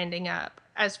not standing up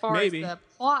as far as the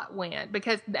plot went,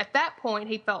 because at that point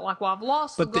he felt like, well, I've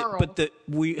lost the girl.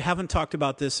 We haven't talked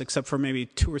about this except for maybe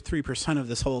 2 or 3% of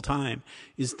this whole time,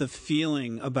 is the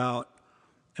feeling about,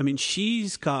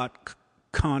 she's got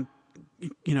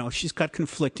she's got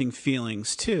conflicting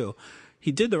feelings too.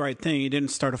 He did the right thing. He didn't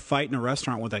start a fight in a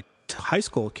restaurant with a high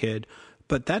school kid,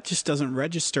 but that just doesn't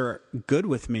register good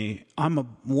with me. I'm a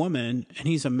woman and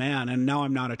he's a man, and now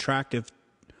I'm not attracted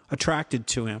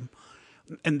to him.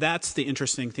 And that's the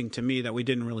interesting thing to me that we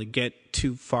didn't really get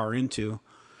too far into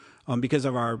because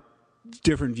of our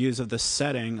different views of the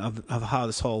setting of how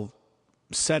this whole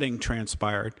setting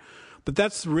transpired. But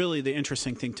that's really the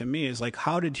interesting thing to me, is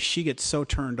how did she get so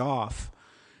turned off?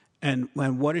 And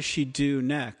what does she do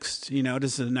next?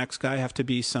 Does the next guy have to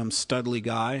be some studly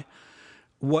guy?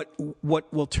 What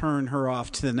will turn her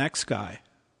off to the next guy?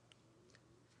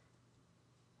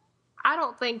 I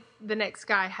don't think the next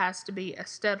guy has to be a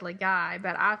studly guy,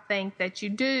 but I think that you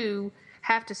do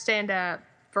have to stand up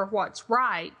for what's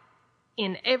right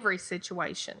in every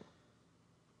situation.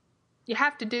 You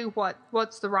have to do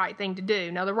what's the right thing to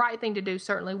do. Now, the right thing to do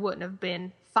certainly wouldn't have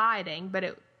been fighting,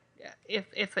 but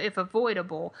if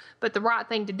avoidable. But the right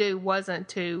thing to do wasn't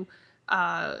to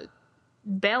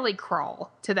belly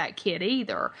crawl to that kid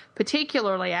either,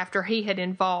 particularly after he had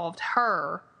involved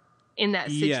her in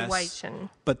that situation. Yes,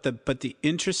 but the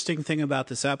interesting thing about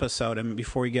this episode, and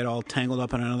before we get all tangled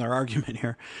up in another argument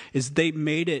here, is they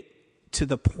made it to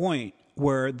the point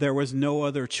where there was no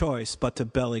other choice but to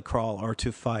belly crawl or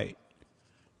to fight.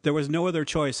 There was no other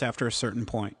choice after a certain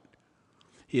point.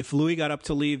 If Louis got up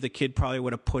to leave, the kid probably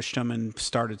would have pushed him and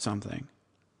started something.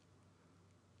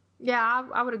 Yeah,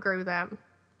 I would agree with that.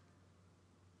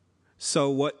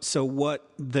 So what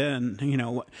then,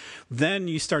 then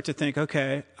you start to think,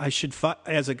 okay, I should fight.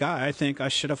 As a guy, I think I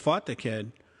should have fought the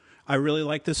kid. I really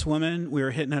like this woman. We were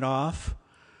hitting it off.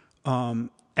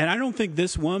 And I don't think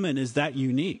this woman is that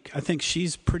unique. I think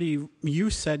she's pretty, you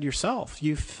said yourself,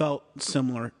 you felt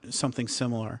something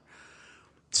similar.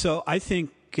 So I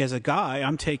think as a guy,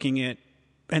 I'm taking it,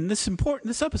 and this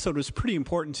episode was pretty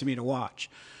important to me to watch,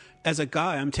 as a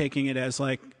guy, I'm taking it as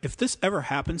like, if this ever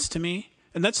happens to me,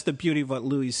 and that's the beauty of what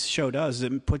Louis' show does,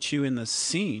 it puts you in the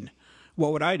scene.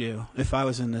 What would I do if I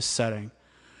was in this setting?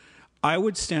 I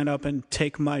would stand up and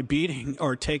take my beating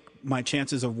or take my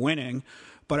chances of winning,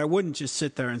 but I wouldn't just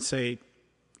sit there and say,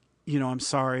 I'm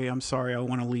sorry, I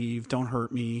want to leave, don't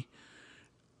hurt me.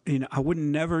 I would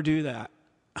never do that.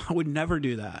 I would never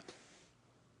do that.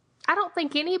 I don't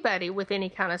think anybody with any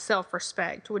kind of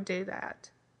self-respect would do that.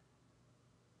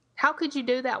 How could you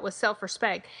do that with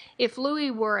self-respect? If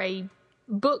Louis were a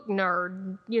book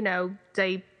nerd,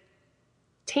 a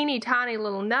teeny tiny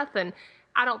little nothing,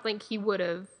 I don't think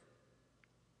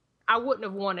I wouldn't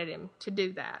have wanted him to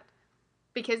do that,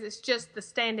 because it's just the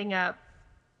standing up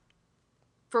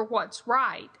for what's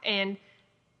right. And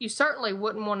you certainly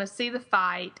wouldn't want to see the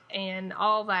fight and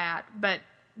all that,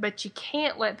 but you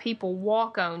can't let people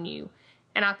walk on you.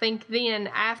 And I think then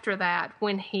after that,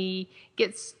 when he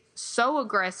gets so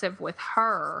aggressive with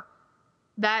her,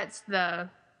 that's the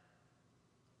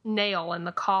nail in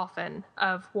the coffin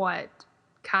of what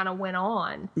kind of went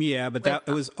on. Yeah, but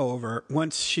it was over.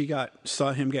 Once she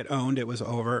saw him get owned, it was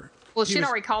over. Well, she'd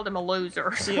already called him a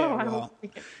loser. So yeah,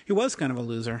 he was kind of a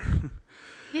loser.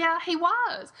 Yeah, he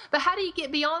was. But how do you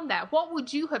get beyond that? What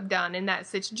would you have done in that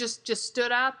situation? Just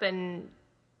stood up and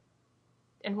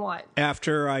what?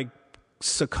 After I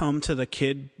succumbed to the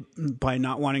kid by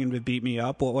not wanting him to beat me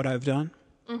up, what would I have done?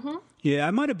 Mm-hmm. Yeah,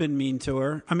 I might have been mean to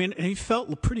her. I mean, he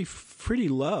felt pretty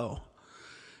low.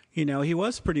 He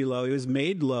was pretty low. He was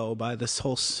made low by this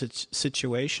whole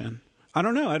situation. I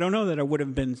don't know. I don't know that I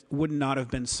would not have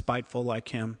been spiteful like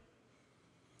him.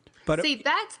 But see,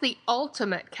 that's the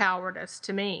ultimate cowardice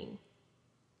to me.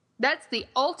 That's the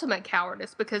ultimate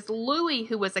cowardice, because Louis,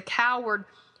 who was a coward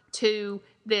to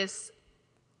this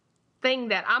thing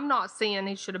that I'm not seeing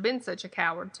he should have been such a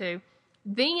coward to,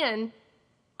 then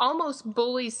almost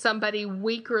bullies somebody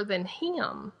weaker than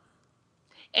him.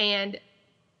 And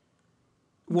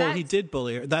he did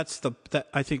bully her.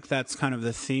 I think that's kind of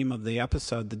the theme of the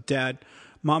episode.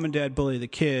 Mom and dad bully the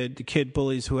kid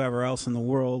bullies whoever else in the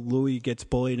world, Louis gets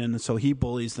bullied, and so he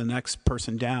bullies the next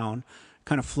person down.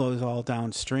 Kind of flows all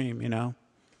downstream,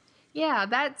 Yeah,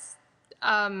 that's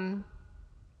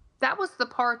that was the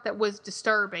part that was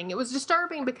disturbing. It was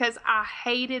disturbing because I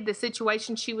hated the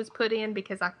situation she was put in,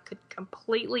 because I could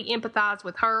completely empathize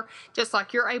with her, just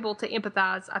like you're able to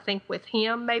empathize, I think, with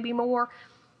him maybe more.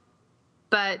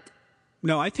 But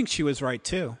no, I think she was right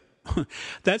too.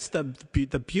 That's the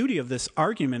beauty of this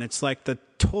argument. It's like the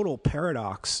total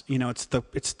paradox. It's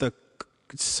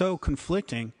so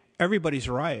conflicting. Everybody's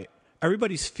right.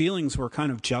 Everybody's feelings were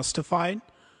kind of justified.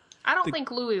 I don't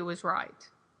think Louis was right.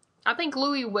 I think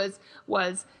Louis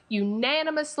was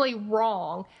unanimously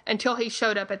wrong until he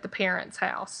showed up at the parents'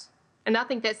 house. And I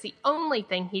think that's the only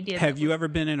thing he did. Have you ever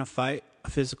been in a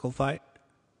physical fight?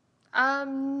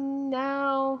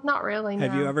 No, not really. No.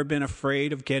 Have you ever been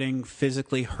afraid of getting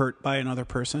physically hurt by another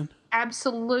person?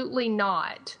 Absolutely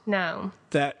not. No.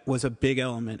 That was a big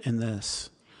element in this.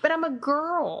 But I'm a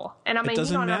girl, and I mean, it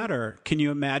doesn't matter. Can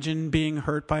you imagine being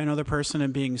hurt by another person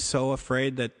and being so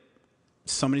afraid that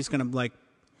somebody's going to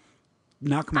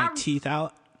knock my teeth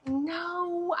out?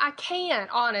 No, I can't.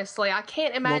 Honestly, I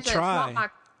can't imagine. Well, try.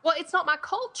 It's not my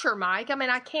culture, Mike. I mean,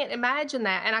 I can't imagine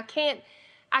that, and I can't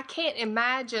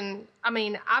imagine. I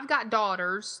mean, I've got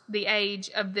daughters the age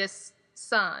of this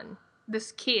son,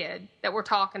 this kid that we're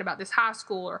talking about, this high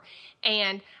schooler,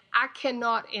 and I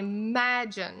cannot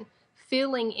imagine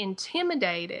feeling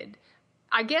intimidated.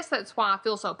 I guess that's why I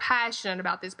feel so passionate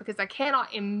about this, because I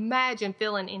cannot imagine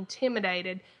feeling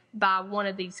intimidated by one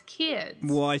of these kids.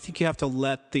 Well, I think you have to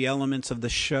let the elements of the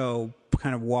show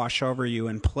kind of wash over you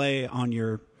and play on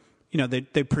your,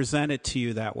 they present it to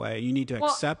you that way. You need to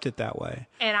accept it that way.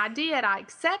 And I did. I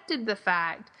accepted the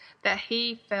fact that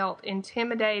he felt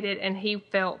intimidated and he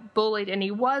felt bullied, and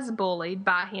he was bullied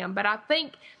by him. But I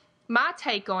think my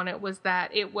take on it was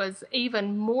that it was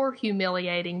even more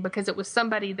humiliating because it was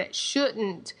somebody that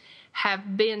shouldn't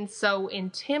have been so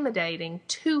intimidating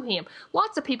to him.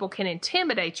 Lots of people can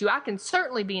intimidate you. I can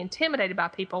certainly be intimidated by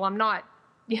people. I'm not,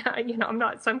 I'm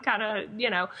not some kind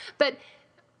of,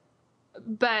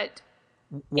 but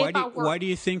why do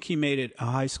you think he made it a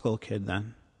high school kid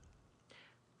then?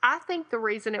 I think the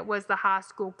reason it was the high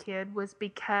school kid was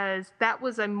because that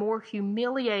was a more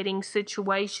humiliating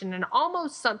situation, and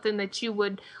almost something that you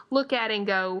would look at and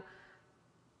go,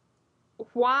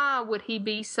 why would he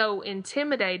be so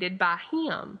intimidated by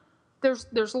him?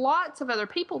 There's lots of other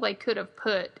people they could have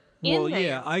put in there. Well,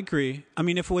 yeah, I agree. I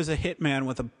mean, if it was a hitman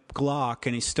with a Glock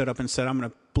and he stood up and said, I'm going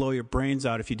to blow your brains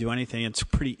out if you do anything, it's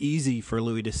pretty easy for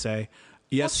Louis to say,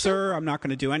 Yes, sir. I'm not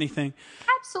going to do anything.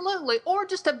 Absolutely. Or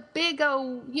just a big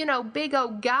old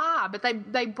guy. But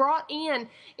they brought in,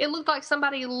 it looked like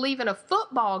somebody leaving a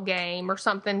football game or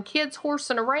something, kids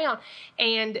horsing around.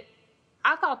 And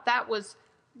I thought that was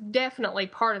definitely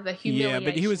part of the humiliation.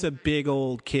 Yeah, but he was a big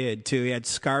old kid too. He had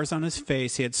scars on his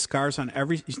face. He had scars on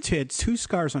he had 2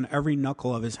 scars on every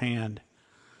knuckle of his hand.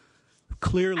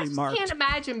 Clearly marked. I can't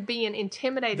imagine being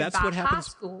intimidated by a high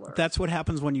schooler. That's what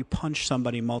happens when you punch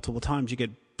somebody multiple times. You get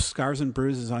scars and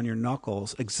bruises on your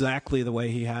knuckles, exactly the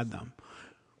way he had them.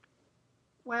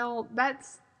 Well,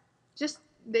 that's just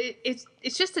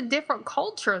it's just a different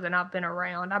culture than I've been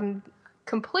around. I'm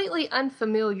completely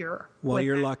unfamiliar. Well,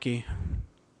 you're lucky.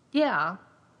 Yeah,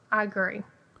 I agree.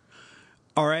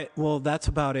 All right. Well, that's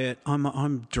about it.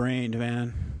 I'm drained,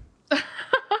 man. I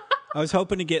was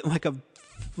hoping to get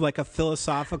like a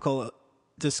philosophical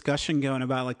discussion going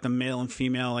about like the male and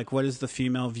female, like what is the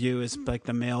female view as like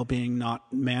the male being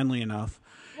not manly enough.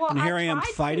 Well, and here I am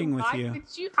fighting with you.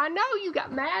 I know you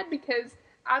got mad because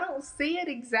I don't see it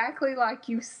exactly like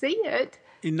you see it.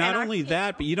 And not only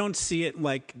that, but you don't see it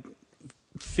like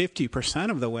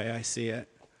 50% of the way I see it.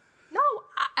 No,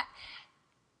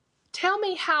 tell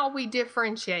me how we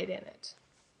differentiate in it.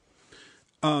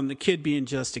 The kid being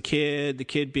just a kid, the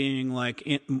kid being like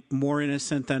more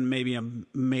innocent than maybe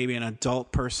an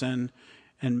adult person,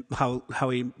 and how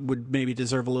he would maybe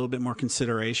deserve a little bit more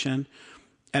consideration.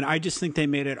 And I just think they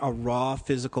made it a raw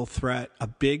physical threat. A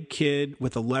big kid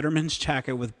with a Letterman's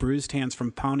jacket with bruised hands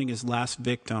from pounding his last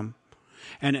victim,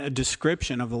 and a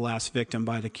description of the last victim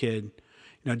by the kid.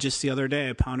 You know, just the other day,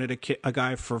 I pounded a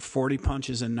guy for 40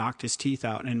 punches and knocked his teeth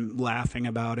out, and laughing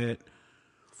about it.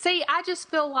 See, I just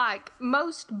feel like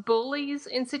most bullies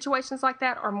in situations like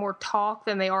that are more talk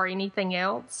than they are anything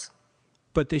else.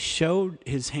 But they showed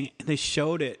his hand. They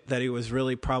showed it that he was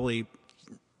really probably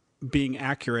being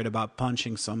accurate about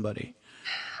punching somebody.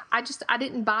 I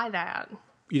didn't buy that.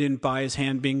 You didn't buy his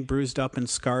hand being bruised up and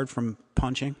scarred from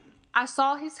punching? I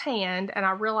saw his hand and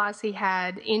I realized he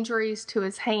had injuries to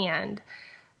his hand.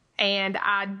 But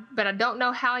I don't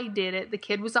know how he did it. The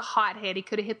kid was a hothead. He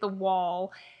could have hit the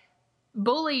wall.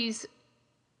 Bullies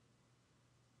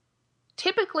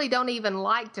typically don't even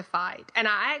like to fight. And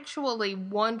I actually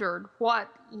wondered what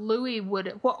would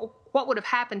have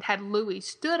happened had Louis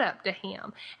stood up to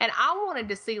him. And I wanted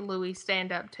to see Louis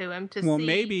stand up to him to see. Well,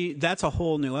 maybe that's a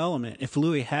whole new element. If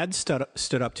Louis had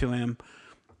stood up to him,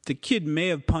 the kid may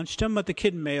have punched him, but the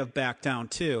kid may have backed down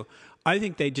too. I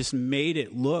think they just made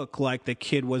it look like the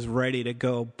kid was ready to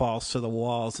go balls to the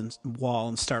wall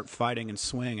and start fighting and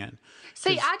swinging.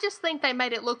 See, I just think they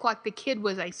made it look like the kid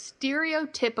was a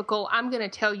stereotypical, I'm going to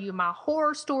tell you my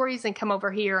horror stories and come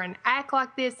over here and act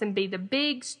like this and be the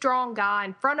big, strong guy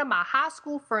in front of my high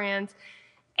school friends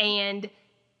and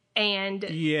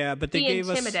yeah, but be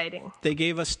intimidating. They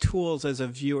gave us tools as a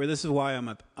viewer. This is why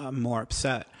I'm more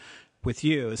upset with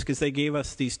you, is because they gave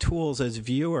us these tools as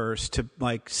viewers to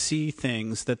like see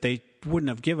things that they wouldn't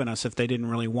have given us if they didn't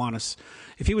really want us.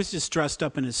 If he was just dressed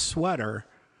up in his sweater,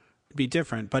 it'd be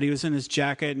different. But he was in his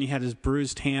jacket and he had his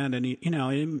bruised hand, and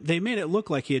they made it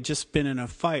look like he had just been in a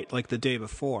fight like the day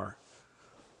before.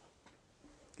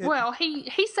 Well,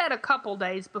 he said a couple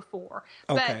days before.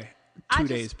 Okay, but 2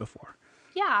 days before.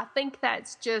 Yeah, I think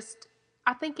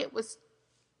I think it was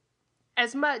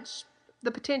as much the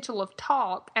potential of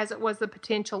talk as it was the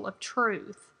potential of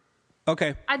truth.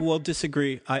 Okay, we'll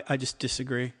disagree. I just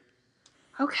disagree.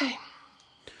 Okay.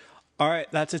 All right,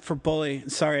 that's it for bully.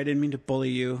 Sorry, I didn't mean to bully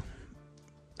you.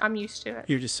 I'm used to it.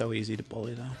 You're just so easy to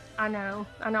bully, though. I know.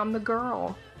 I'm the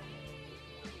girl.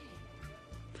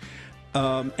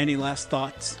 Any last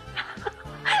thoughts?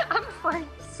 I'm afraid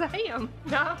to say them.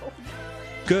 No.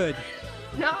 Good.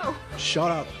 No. Shut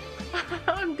up.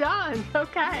 I'm done.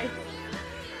 Okay.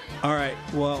 All right.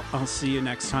 Well, I'll see you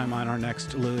next time on our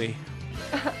next Louis.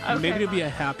 Okay, maybe it'll be a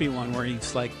happy one where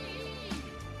he's like,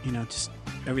 just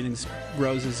everything's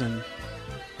roses and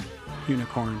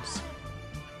unicorns.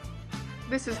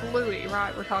 This is Louis,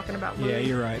 right? We're talking about Louis. Yeah,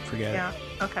 you're right. Forget it. Yeah.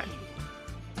 Okay.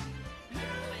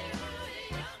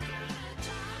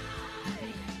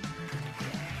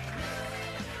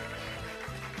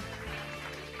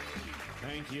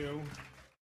 Thank you.